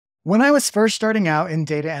When I was first starting out in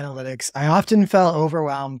data analytics, I often felt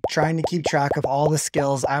overwhelmed trying to keep track of all the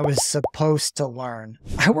skills I was supposed to learn.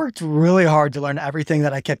 I worked really hard to learn everything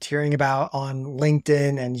that I kept hearing about on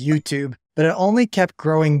LinkedIn and YouTube, but it only kept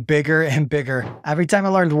growing bigger and bigger. Every time I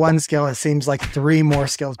learned one skill, it seems like 3 more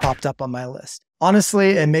skills popped up on my list.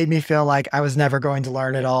 Honestly, it made me feel like I was never going to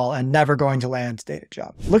learn it all and never going to land a data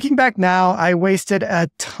job. Looking back now, I wasted a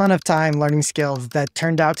ton of time learning skills that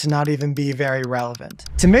turned out to not even be very relevant.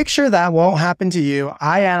 To make sure that won't happen to you,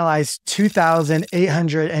 I analyzed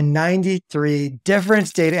 2,893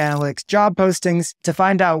 different data analytics job postings to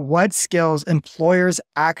find out what skills employers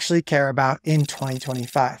actually care about in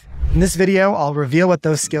 2025. In this video, I'll reveal what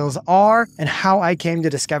those skills are and how I came to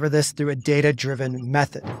discover this through a data-driven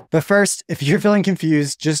method. But first, if you're feeling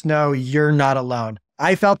confused, just know you're not alone.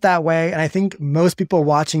 I felt that way, and I think most people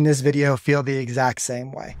watching this video feel the exact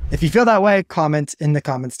same way. If you feel that way, comment in the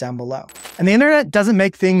comments down below. And the internet doesn't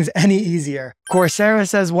make things any easier. Coursera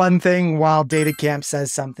says one thing while DataCamp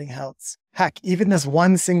says something else. Heck, even this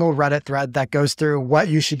one single Reddit thread that goes through what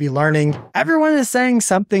you should be learning, everyone is saying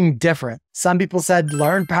something different. Some people said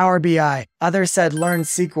learn Power BI, others said learn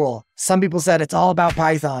SQL. Some people said it's all about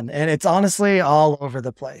Python, and it's honestly all over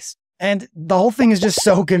the place. And the whole thing is just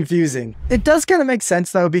so confusing. It does kind of make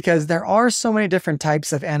sense though, because there are so many different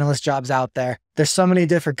types of analyst jobs out there. There's so many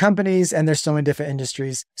different companies and there's so many different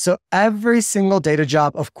industries. So every single data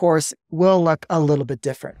job, of course, will look a little bit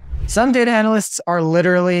different. Some data analysts are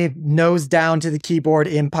literally nose down to the keyboard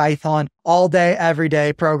in Python all day, every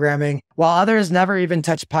day programming, while others never even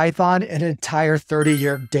touch Python in an entire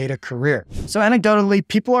 30-year data career. So anecdotally,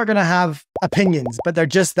 people are going to have opinions, but they're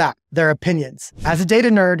just that, they're opinions. As a data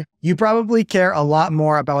nerd, you probably care a lot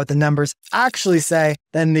more about what the numbers actually say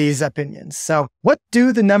than these opinions. So what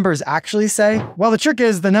do the numbers actually say? Well, the trick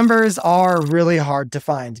is the numbers are really hard to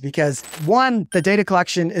find because one, the data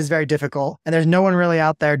collection is very difficult and there's no one really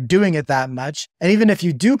out there doing it that much. And even if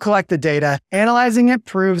you do collect the data, analyzing it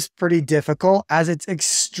proves pretty difficult as it's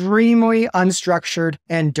extremely unstructured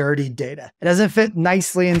and dirty data. It doesn't fit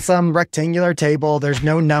nicely in some rectangular table. There's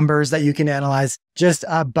no numbers that you can analyze, just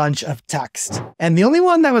a bunch of text. And the only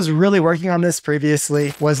one that was really working on this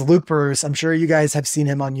previously was Luke Bruce. I'm sure you guys have seen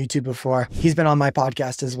him on YouTube before. He's been on my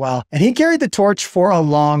podcast as well. And he carried the torch for a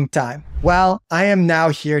long time. Well, I am now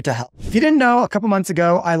here to help. If you didn't know, a couple months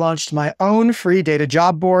ago, I launched my own free data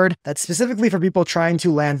job board that's specifically for people trying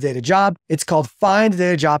to land a data job. It's called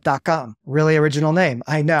finddatajob.com. Really original name,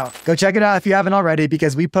 I know. Go check it out if you haven't already,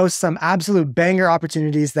 because we post some absolute banger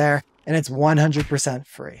opportunities there, and it's 100%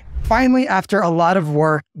 free. Finally, after a lot of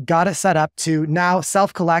work, got it set up to now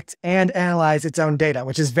self-collect and analyze its own data,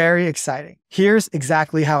 which is very exciting. Here's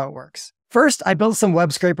exactly how it works. First, I built some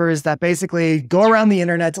web scrapers that basically go around the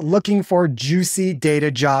internet looking for juicy data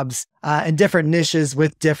jobs in different niches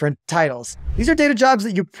with different titles. These are data jobs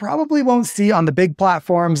that you probably won't see on the big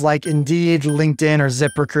platforms like Indeed, LinkedIn, or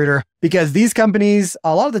ZipRecruiter, because these companies,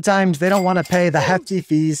 a lot of the times, they don't want to pay the hefty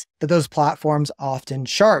fees that those platforms often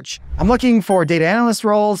charge. I'm looking for data analyst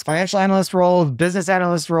roles, financial analyst roles, business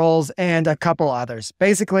analyst roles, and a couple others.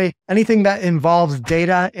 Basically, anything that involves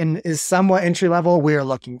data and is somewhat entry level, we're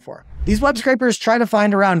looking for. These web scrapers try to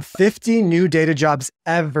find around 50 new data jobs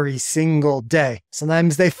every single day.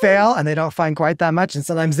 Sometimes they fail and they don't find quite that much, and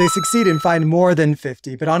sometimes they succeed and find more than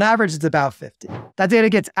 50, but on average, it's about 50. That data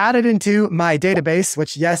gets added into my database,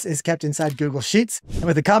 which yes, is kept inside Google Sheets. And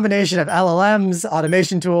with a combination of LLMs,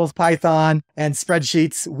 automation tools, Python, and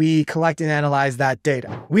spreadsheets, we collect and analyze that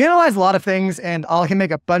data. We analyze a lot of things, and I can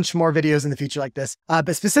make a bunch more videos in the future like this.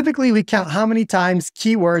 But specifically, we count how many times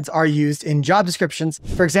keywords are used in job descriptions.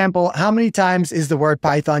 For example, how many times is the word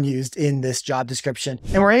Python used in this job description?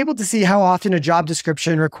 And we're able to see how often a job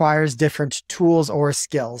description requires different tools or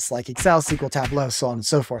skills like Excel, SQL, Tableau, so on and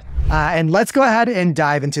so forth. And let's go ahead and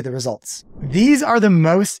dive into the results. These are the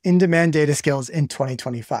most in-demand data skills in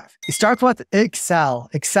 2025. It starts with Excel.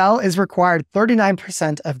 Excel is required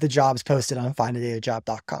 39% of the jobs posted on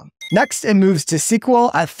finddatajob.com. Next, it moves to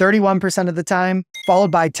SQL at 31% of the time,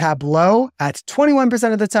 followed by Tableau at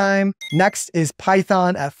 21% of the time. Next is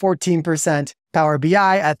Python at 14%, Power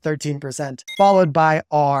BI at 13%, followed by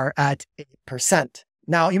R at 8%.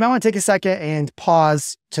 Now, you might want to take a second and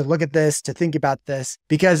pause to look at this, to think about this,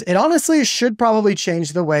 because it honestly should probably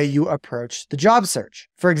change the way you approach the job search.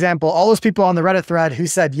 For example, all those people on the Reddit thread who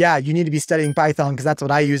said, yeah, you need to be studying Python because that's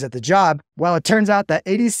what I use at the job. Well, it turns out that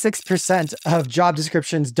 86% of job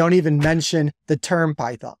descriptions don't even mention the term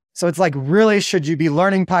Python. So it's like, really, should you be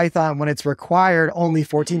learning Python when it's required only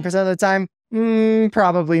 14% of the time?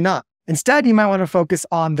 Probably not. Instead, you might want to focus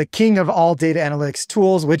on the king of all data analytics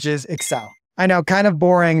tools, which is Excel. I know, kind of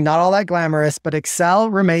boring, not all that glamorous, but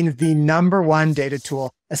Excel remains the #1 data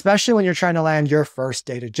tool, especially when you're trying to land your first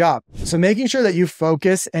data job. So making sure that you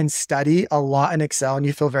focus and study a lot in Excel and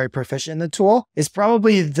you feel very proficient in the tool is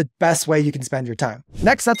probably the best way you can spend your time.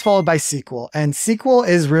 Next, that's followed by SQL. And SQL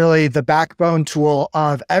is really the backbone tool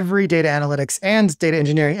of every data analytics and data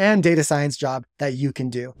engineering and data science job that you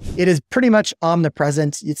can do. It is pretty much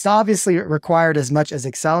omnipresent. It's obviously required as much as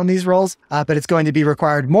Excel in these roles, but it's going to be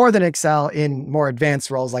required more than Excel in more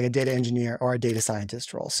advanced roles like a data engineer or a data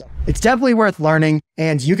scientist role. So it's definitely worth learning,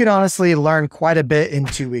 and you can honestly learn quite a bit in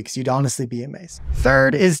 2 weeks. You'd honestly be amazed.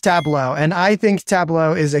 Third is Tableau. And I think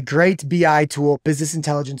Tableau is a great BI tool, business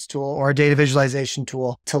intelligence tool, or a data visualization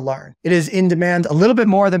tool to learn. It is in demand a little bit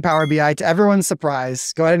more than Power BI, to everyone's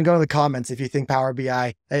surprise. Go ahead and go to the comments if you think Power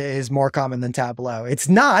BI is more common than Tableau. It's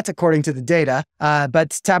not, according to the data,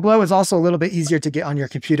 but Tableau is also a little bit easier to get on your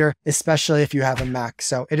computer, especially if you have a Mac.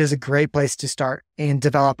 So it is a great place to start and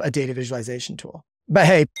develop a data visualization tool. But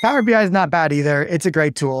hey, Power BI is not bad either. It's a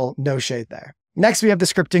great tool, no shade there. Next, we have the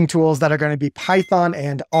scripting tools that are going to be Python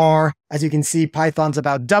and R. As you can see, Python's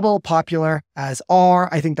about double popular as R.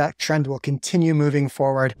 I think that trend will continue moving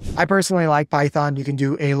forward. I personally like Python. You can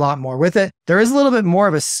do a lot more with it. There is a little bit more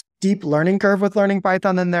of a steep learning curve with learning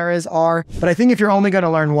Python than there is R, but I think if you're only going to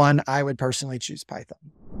learn one, I would personally choose Python.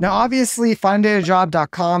 Now, obviously,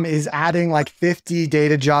 findadatajob.com is adding like 50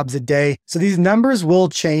 data jobs a day. So these numbers will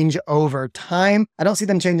change over time. I don't see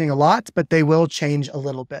them changing a lot, but they will change a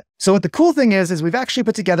little bit. So what the cool thing is we've actually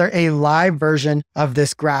put together a live version of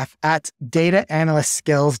this graph at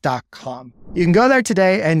dataanalystskills.com. You can go there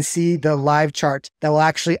today and see the live chart that will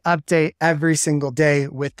actually update every single day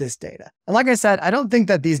with this data. And like I said, I don't think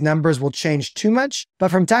that these numbers will change too much,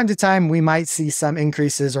 but from time to time, we might see some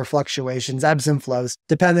increases or fluctuations, ebbs and flows,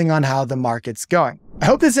 depending on how the market's going. I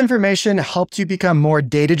hope this information helped you become more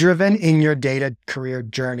data-driven in your data career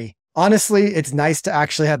journey. Honestly, it's nice to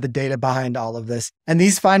actually have the data behind all of this. And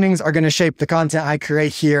these findings are going to shape the content I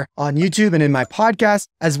create here on YouTube and in my podcast,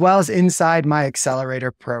 as well as inside my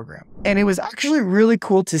accelerator program. And it was actually really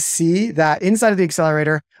cool to see that inside of the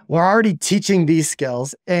accelerator, we're already teaching these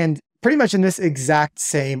skills and pretty much in this exact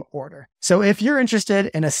same order. So if you're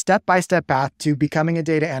interested in a step-by-step path to becoming a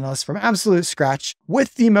data analyst from absolute scratch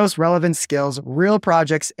with the most relevant skills, real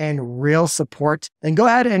projects, and real support, then go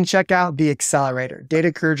ahead and check out the accelerator,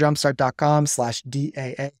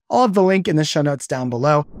 datacareerjumpstart.com/DAA. I'll have the link in the show notes down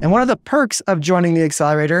below. And one of the perks of joining the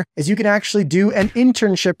accelerator is you can actually do an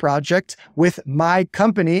internship project with my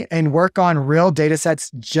company and work on real data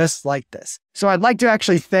sets just like this. So I'd like to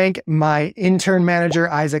actually thank my intern manager,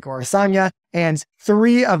 Isaac Orasanya, and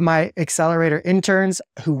 3 of my accelerator interns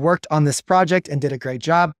who worked on this project and did a great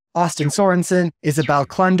job: Austin Sorensen, Isabel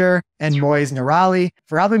Klunder, and Moise Nirali,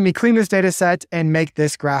 for helping me clean this data set and make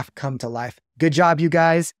this graph come to life. Good job, you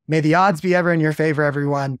guys. May the odds be ever in your favor,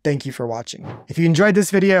 everyone. Thank you for watching. If you enjoyed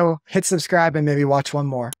this video, hit subscribe and maybe watch one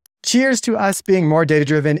more. Cheers to us being more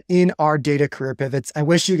data-driven in our data career pivots. I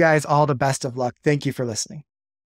wish you guys all the best of luck. Thank you for listening.